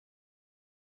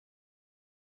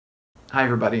Hi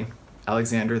everybody,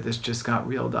 Alexander,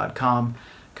 thisjustgotreal.com,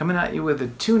 coming at you with a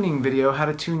tuning video, how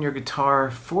to tune your guitar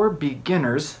for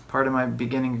beginners, part of my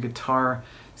beginning guitar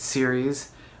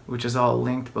series, which is all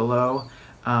linked below.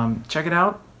 Check it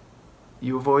out.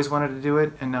 You have always wanted to do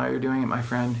it, and now you're doing it, my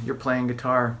friend. You're playing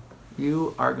guitar.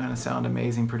 You are going to sound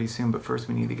amazing pretty soon, but first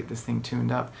we need to get this thing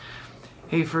tuned up.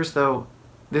 Hey, first though,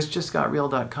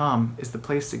 thisjustgotreal.com is the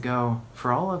place to go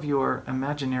for all of your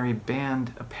imaginary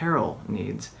band apparel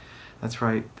needs. That's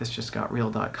right,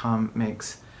 thisjustgotreal.com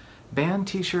makes band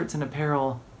t-shirts and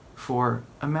apparel for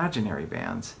imaginary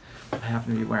bands. I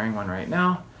happen to be wearing one right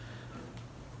now.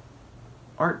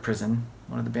 Art Prison,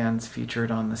 one of the bands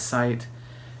featured on the site.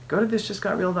 Go to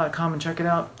thisjustgotreal.com and check it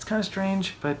out. It's kind of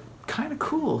strange, but kind of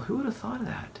cool. Who would have thought of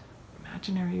that?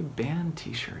 Imaginary band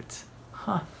t-shirts.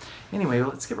 Huh. Anyway,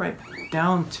 let's get right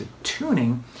down to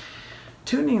tuning.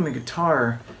 Tuning the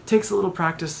guitar takes a little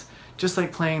practice, just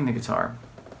like playing the guitar.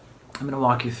 I'm going to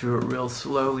walk you through it real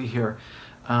slowly here.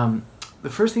 The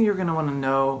first thing you're going to want to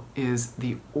know is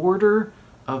the order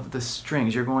of the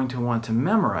strings. You're going to want to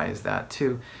memorize that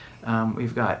too.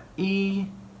 We've got E,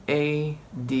 A,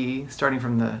 D, starting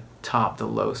from the top, the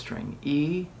low string.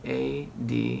 E, A,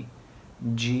 D,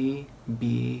 G,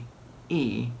 B,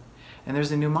 E. And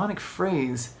there's a mnemonic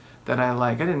phrase that I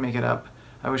like. I didn't make it up.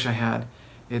 I wish I had.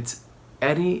 It's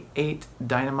Eddie ate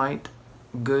dynamite.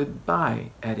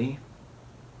 Goodbye, Eddie.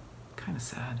 Kind of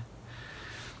sad.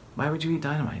 Why would you eat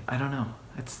dynamite? I don't know.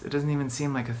 It doesn't even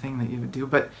seem like a thing that you would do,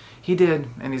 but he did,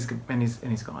 and he's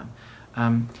gone.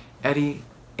 Eddie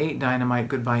ate dynamite.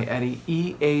 Goodbye, Eddie.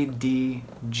 E, A, D,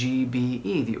 G, B,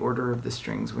 E. The order of the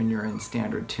strings when you're in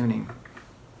standard tuning.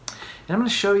 And I'm going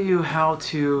to show you how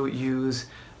to use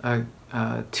a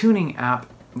tuning app.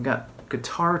 I've got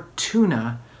Guitar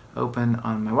Tuna open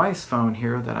on my wife's phone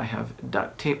here that I have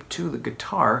duct taped to the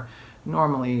guitar.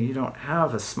 Normally you don't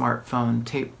have a smartphone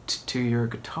taped to your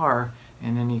guitar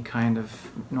in any kind of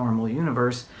normal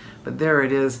universe, but there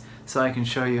it is, so I can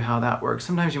show you how that works.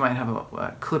 Sometimes you might have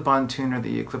a clip-on tuner that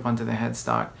you clip onto the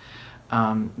headstock.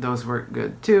 Those work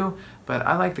good too, but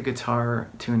I like the Guitar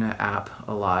Tuna app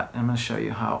a lot. I'm going to show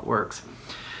you how it works.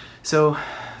 So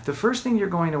the first thing you're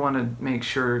going to want to make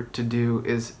sure to do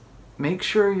is make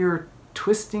sure you're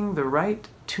twisting the right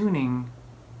tuning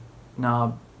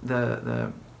knob.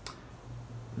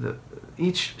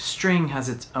 Each string has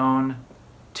its own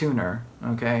tuner,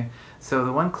 okay? So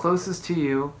the one closest to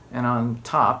you and on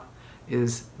top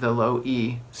is the low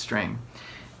E string.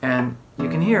 And you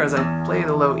can hear as I play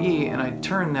the low E and I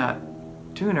turn that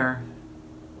tuner,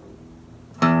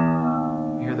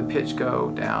 you hear the pitch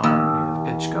go down, you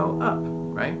hear the pitch go up,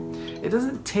 right? It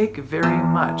doesn't take very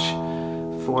much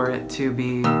for it to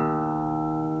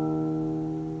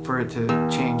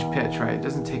change pitch, right? It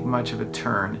doesn't take much of a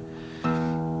turn.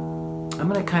 I'm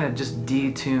going to kind of just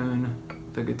detune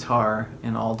the guitar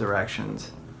in all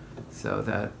directions so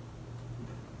that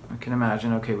I can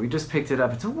imagine, okay, we just picked it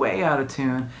up, it's way out of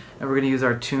tune, and we're going to use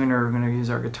our tuner, we're going to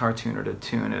use our guitar tuner to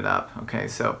tune it up. Okay,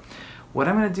 so what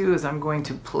I'm going to do is I'm going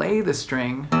to play the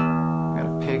string. I've got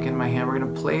a pick in my hand, we're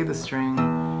going to play the string,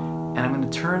 and I'm going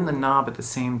to turn the knob at the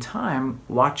same time,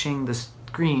 watching the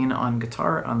screen on the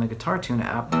Guitar Tune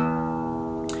app.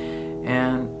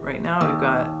 And right now we've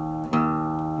got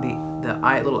the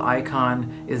little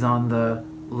icon is on the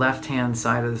left-hand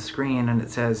side of the screen, and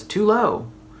it says too low,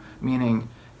 meaning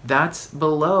that's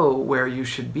below where you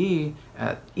should be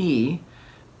at E.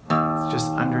 It's just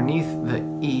underneath the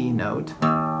E note.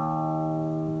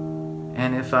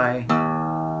 And if I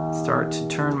start to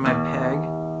turn my peg,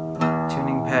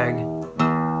 tuning peg,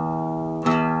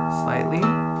 slightly,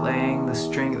 playing the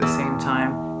string at the same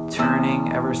time,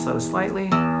 turning ever so slightly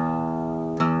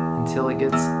until it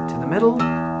gets to the middle,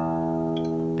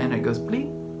 and it goes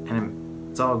bleep, and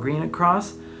it's all green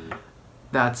across,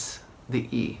 that's the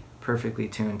E, perfectly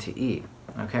tuned to E,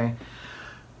 okay?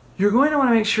 You're going to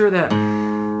want to make sure that, so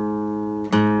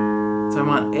I'm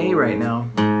on A right now,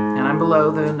 and I'm below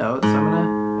the note, so I'm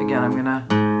gonna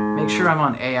make sure I'm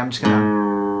on A. I'm just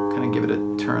gonna kind of give it a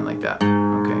turn like that,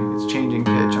 okay? It's changing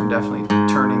pitch, I'm definitely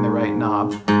turning the right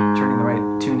knob, turning the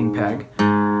right tuning peg.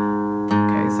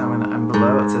 Okay, so I'm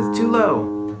below, it says too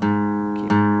low.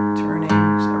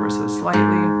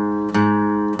 Slightly,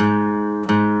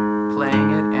 playing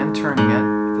it and turning it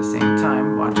at the same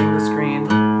time, watching the screen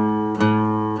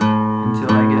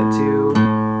until I get to,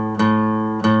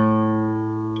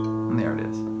 and there it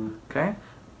is. Okay,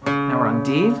 now we're on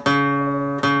D.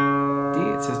 D,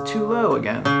 it says too low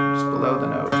again, just below the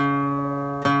note.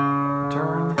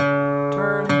 Turn,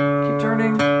 turn, keep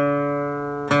turning,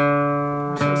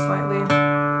 so slightly.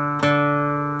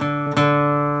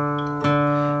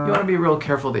 want to be real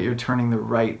careful that you're turning the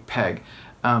right peg.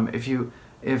 One of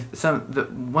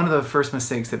the first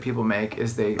mistakes that people make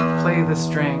is they play the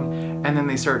string and then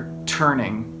they start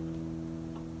turning.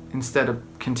 Instead of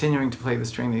continuing to play the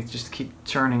string, they just keep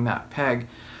turning that peg,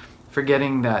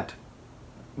 forgetting that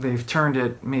they've turned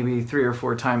it maybe 3 or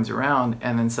 4 times around,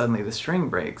 and then suddenly the string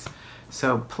breaks.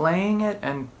 So playing it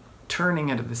and turning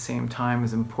it at the same time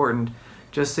is important,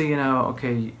 just so you know,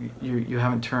 okay, you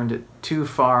haven't turned it too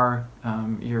far.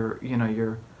 You're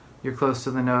close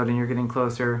to the note and you're getting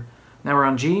closer. Now we're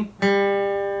on G,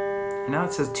 and now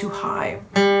it says too high.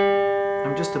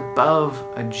 I'm just above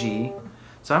a G.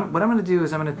 So what I'm going to do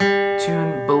is I'm going to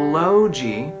tune below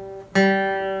G.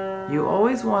 You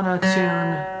always want to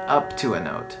tune up to a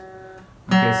note.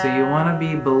 Okay, so you want to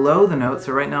be below the note.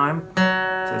 So right now it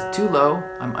says too low.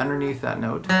 I'm underneath that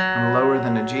note. I'm lower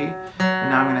than a G. And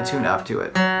now I'm going to tune up to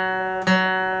it.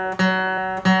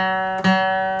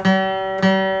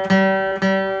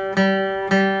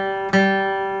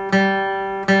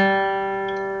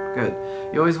 Good.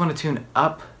 You always want to tune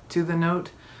up to the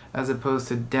note as opposed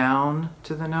to down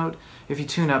to the note. If you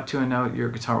tune up to a note, your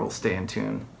guitar will stay in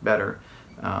tune better.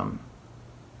 And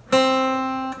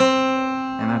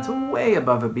that's way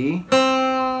above a B.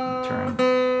 Turn. I'm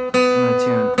going to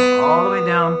tune all the way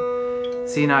down.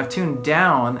 See, now I've tuned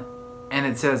down and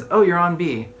it says, oh, you're on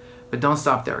B. But don't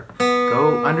stop there.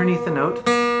 Go underneath the note.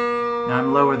 Now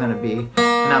I'm lower than a B,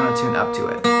 and I'm going to tune up to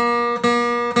it.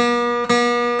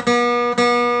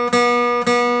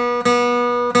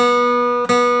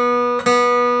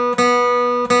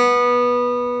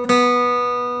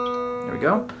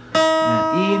 Go.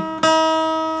 And E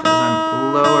says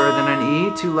I'm lower than an E,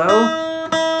 too low.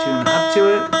 Tune up to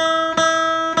it.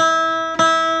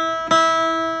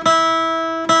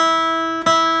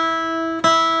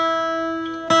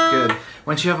 Good.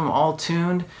 Once you have them all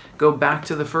tuned, go back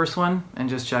to the first one and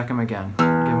just check them again. Give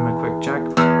them a quick check.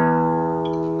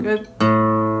 Good.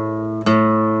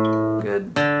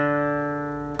 Good.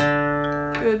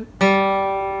 Good.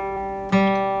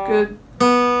 Good.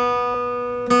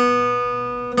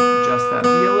 That B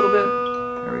a little bit.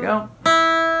 There we go.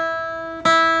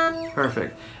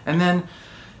 Perfect. And then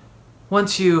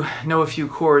once you know a few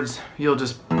chords, you'll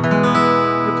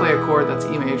play a chord that's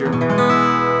E major.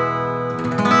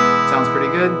 Sounds pretty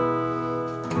good.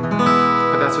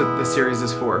 But that's what this series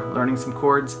is for, learning some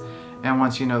chords. And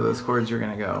once you know those chords, you're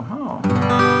going to go, oh,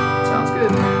 sounds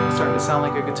good. It's starting to sound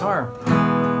like a guitar.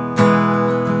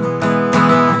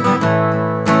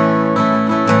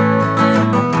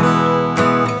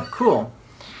 Cool.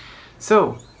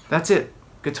 So that's it.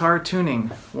 Guitar tuning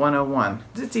 101.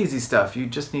 It's easy stuff. You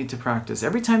just need to practice.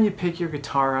 Every time you pick your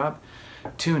guitar up,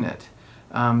 tune it.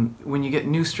 When you get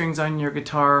new strings on your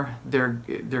guitar, they're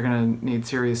going to need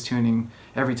serious tuning.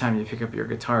 Every time you pick up your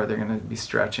guitar, they're going to be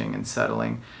stretching and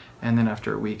settling. And then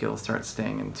after a week, it'll start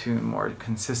staying in tune more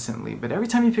consistently. But every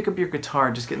time you pick up your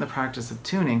guitar, just get in the practice of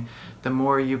tuning. The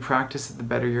more you practice it, the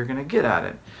better you're going to get at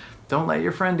it. Don't let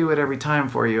your friend do it every time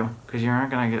for you, because you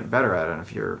aren't going to get better at it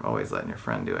if you're always letting your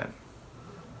friend do it.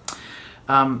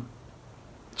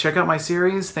 Check out my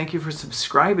series. Thank you for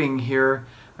subscribing here.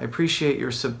 I appreciate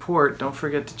your support. Don't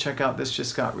forget to check out This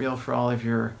Just Got Real for all of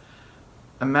your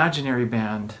imaginary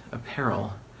band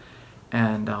apparel.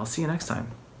 And I'll see you next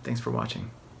time. Thanks for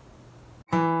watching.